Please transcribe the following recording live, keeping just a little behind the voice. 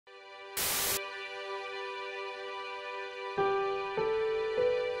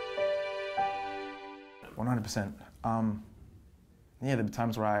100%. Yeah, there were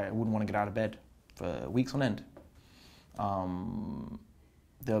times where I wouldn't want to get out of bed for weeks on end.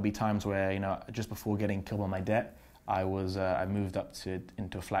 There'll be times where, you know, just before getting killed by my debt, I moved up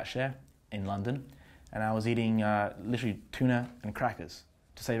into a flat share in London, and I was eating literally tuna and crackers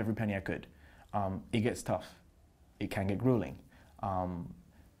to save every penny I could. It gets tough. It can get grueling.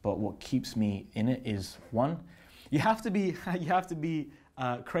 But what keeps me in it is, one, you have to be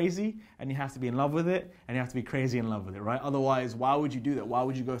crazy, and you have to be in love with it, and you have to be crazy in love with it, right? Otherwise, why would you do that? Why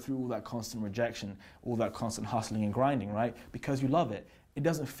would you go through all that constant rejection, all that constant hustling and grinding, right? Because you love it. It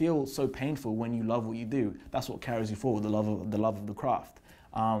doesn't feel so painful when you love what you do. That's what carries you forward, the love of the craft.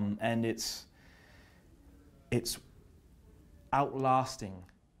 And it's outlasting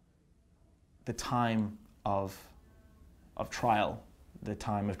the time of trial, the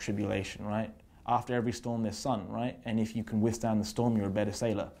time of tribulation, right? After every storm, there's sun, right? And if you can withstand the storm, you're a better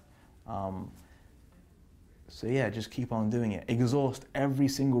sailor. So yeah, just keep on doing it. Exhaust every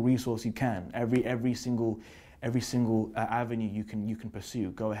single resource you can, every single avenue you can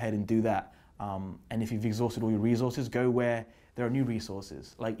pursue. Go ahead and do that. And if you've exhausted all your resources, go where there are new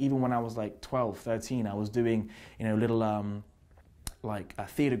resources. Like even when I was like 12, 13, I was doing, you know, little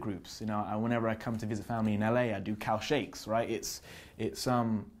theater groups. You know, whenever I come to visit family in LA, I do cow shakes, right? It's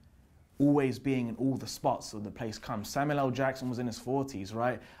always being in all the spots so the place comes. Samuel L. Jackson was in his 40s,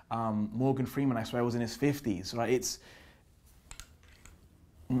 right? Morgan Freeman, I swear, was in his 50s, right? It's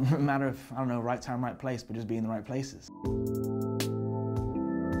a matter of, I don't know, right time, right place, but just be in the right places.